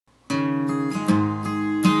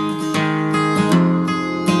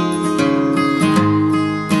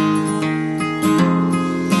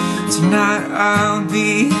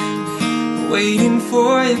waiting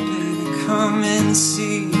for you, baby, come and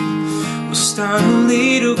see. We'll start a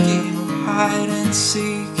little game of hide and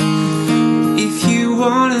seek. If you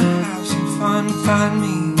wanna have some fun, find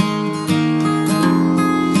me.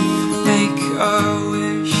 Make a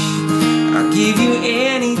wish, I'll give you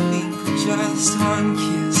anything for just one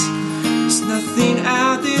kiss. There's nothing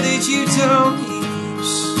out there that you don't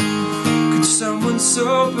use. Could someone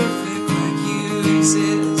so perfect like you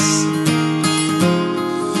exist?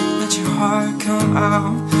 Let your heart come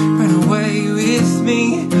out, run away with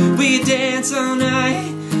me. We dance all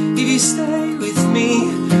night if you stay with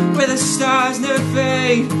me. Where the stars never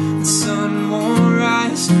fade, the sun won't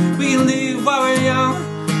rise. We live while we're young,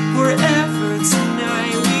 forever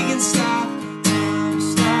tonight. We can stop time,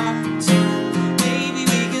 stop time. Maybe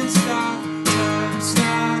we can stop time,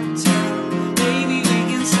 stop time. Maybe we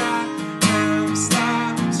can stop time,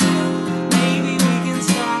 stop time. Maybe we can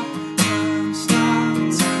stop time, stop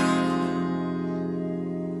time.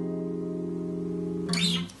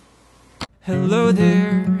 Hello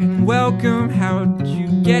there and welcome. How did you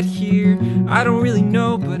get here? I don't really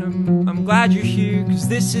know, but I'm glad you're here, cause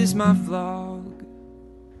this is my vlog.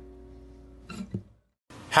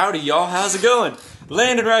 Howdy y'all, how's it going?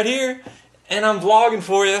 Landon right here, and I'm vlogging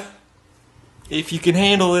for you. If you can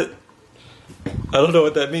handle it. I don't know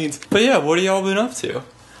what that means. But yeah, what have y'all been up to?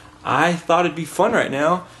 I thought it'd be fun right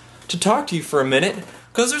now to talk to you for a minute,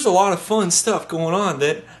 because there's a lot of fun stuff going on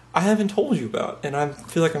that I haven't told you about, and I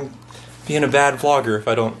feel like I'm being a bad vlogger if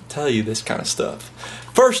I don't tell you this kind of stuff.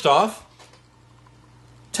 First off,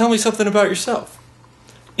 tell me something about yourself.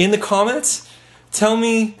 In the comments, tell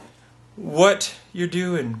me what you're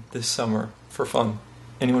doing this summer for fun.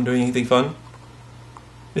 Anyone doing anything fun?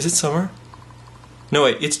 Is it summer? No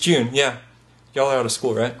wait, it's June, yeah. Y'all are out of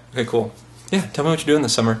school, right? Okay, cool. Yeah, tell me what you're doing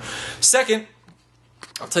this summer. Second,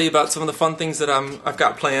 I'll tell you about some of the fun things that I've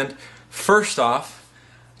got planned. First off,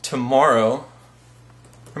 tomorrow,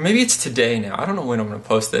 or maybe it's today now, I don't know when I'm going to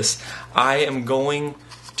post this, I am going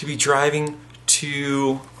to be driving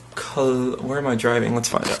to... where am I driving? Let's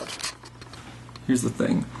find out. Here's the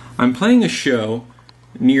thing. I'm playing a show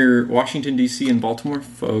near Washington, D.C. and Baltimore.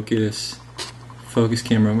 Focus. Focus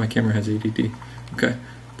camera. My camera has ADD. Okay,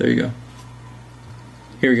 there you go.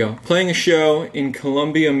 Here we go. Playing a show in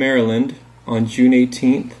Columbia, Maryland on June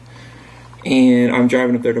 18th. And I'm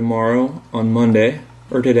driving up there tomorrow on Monday.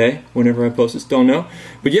 Or today, whenever I post this, don't know.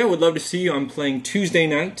 But yeah, would love to see you. I'm playing Tuesday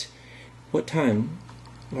night. What time?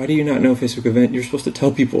 Why do you not know Facebook event? You're supposed to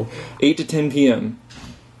tell people. 8 to 10 p.m.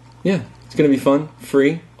 Yeah, it's going to be fun,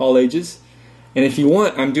 free, all ages. And if you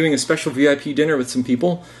want, I'm doing a special VIP dinner with some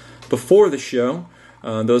people before the show.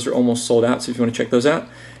 Those are almost sold out, so if you want to check those out,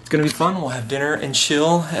 it's going to be fun. We'll have dinner and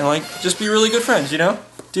chill and like just be really good friends, you know?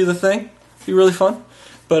 Do the thing. Be really fun.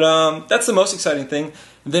 But that's the most exciting thing.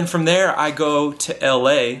 Then from there, I go to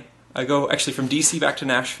LA. I go actually from DC back to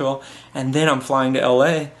Nashville, and then I'm flying to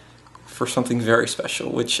LA for something very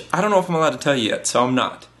special, which I don't know if I'm allowed to tell you yet, so I'm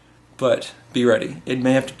not. But be ready. It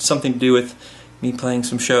may have something to do with me playing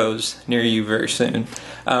some shows near you very soon.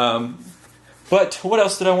 But what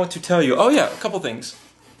else did I want to tell you? Oh yeah, a couple things.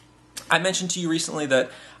 I mentioned to you recently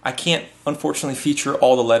that I can't, unfortunately, feature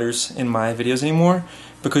all the letters in my videos anymore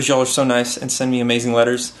because y'all are so nice and send me amazing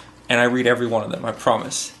letters, and I read every one of them, I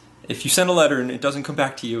promise. If you send a letter and it doesn't come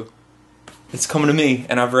back to you, it's coming to me,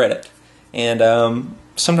 and I've read it. And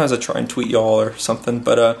sometimes I try and tweet y'all or something,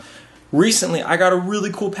 but recently I got a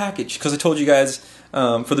really cool package, because I told you guys,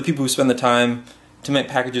 for the people who spend the time to make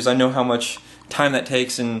packages, I know how much time that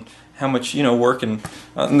takes and how much, you know, work and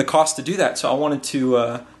the cost to do that. So I wanted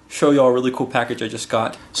to show y'all a really cool package I just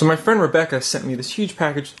got. So my friend Rebecca sent me this huge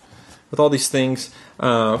package with all these things.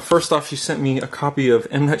 First off, she sent me a copy of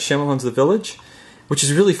M. Night Shyamalan's The Village, which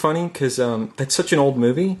is really funny because that's such an old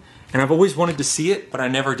movie, and I've always wanted to see it, but I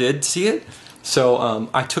never did see it. So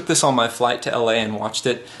I took this on my flight to LA and watched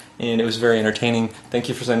it, and it was very entertaining. Thank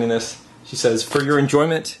you for sending this. She says, for your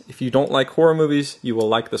enjoyment, if you don't like horror movies, you will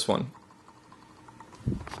like this one.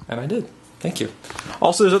 And I did. Thank you.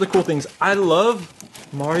 Also, there's other cool things. I love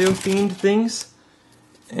Mario-themed things,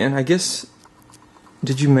 and I guess,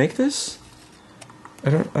 did you make this? I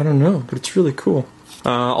don't know, but it's really cool.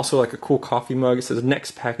 Also, like a cool coffee mug. It says,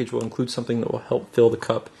 next package will include something that will help fill the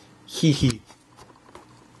cup. Hee hee.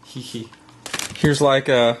 Hee hee. Here's like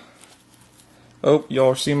a... Oh, y'all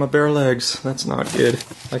are seeing my bare legs. That's not good.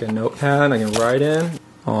 Like a notepad I can write in.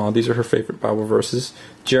 Oh, these are her favorite Bible verses.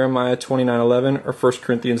 Jeremiah 29:11 or 1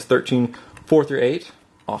 Corinthians 13:4-8.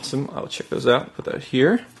 Awesome. I'll check those out. Put that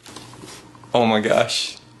here. Oh my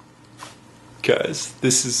gosh. Guys,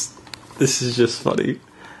 this is just funny.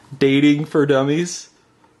 Dating for dummies.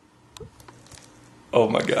 Oh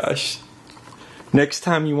my gosh. Next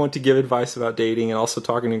time you want to give advice about dating and also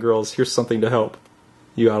talking to girls, here's something to help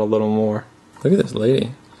you out a little more. Look at this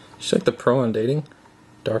lady. She's like the pro on dating.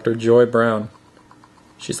 Dr. Joy Brown.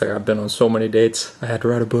 She's like, I've been on so many dates, I had to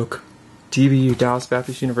write a book. DBU, Dallas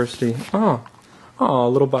Baptist University. Oh,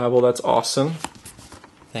 little Bible, that's awesome.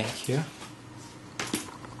 Thank you.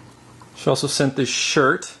 She also sent this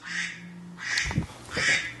shirt.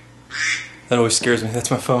 That always scares me.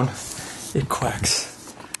 That's my phone. It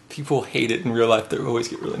quacks. People hate it in real life. They always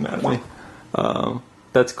get really mad at me.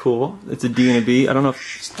 That's cool. It's a D and a B. I don't know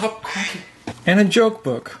if... Stop quacking. And a joke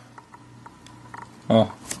book.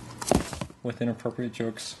 Oh. With inappropriate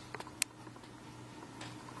jokes.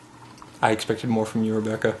 I expected more from you,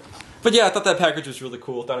 Rebecca. But yeah, I thought that package was really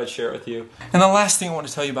cool. Thought I'd share it with you. And the last thing I want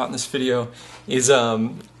to tell you about in this video is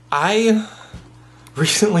I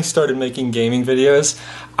recently started making gaming videos.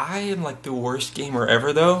 I am like the worst gamer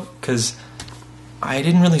ever though, because I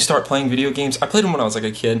didn't really start playing video games. I played them when I was like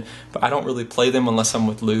a kid, but I don't really play them unless I'm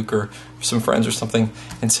with Luke or some friends or something.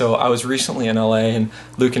 And so I was recently in LA and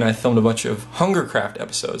Luke and I filmed a bunch of Hungercraft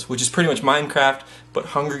episodes, which is pretty much Minecraft, but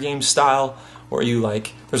Hunger Games style, where you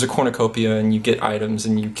like, there's a cornucopia and you get items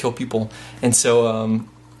and you kill people. And so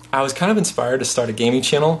I was kind of inspired to start a gaming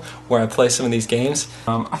channel where I play some of these games.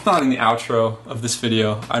 I thought in the outro of this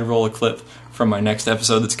video, I'd roll a clip from my next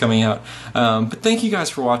episode that's coming out. But thank you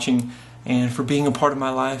guys for watching and for being a part of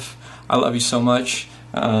my life. I love you so much.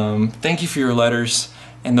 Thank you for your letters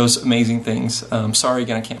and those amazing things. Sorry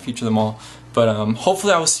again, I can't feature them all. But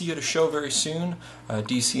hopefully I will see you at a show very soon,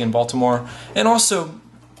 DC and Baltimore. And also,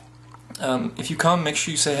 if you come, make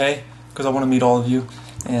sure you say hey, because I want to meet all of you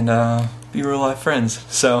and be real life friends.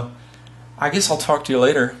 So, I guess I'll talk to you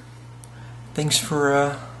later. Thanks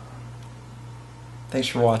for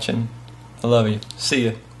watching. I love you. See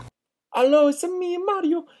ya. Hello, it's me and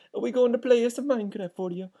Mario. We're going to play some Minecraft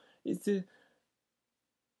for you. It's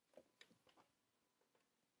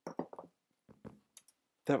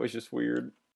That was just weird.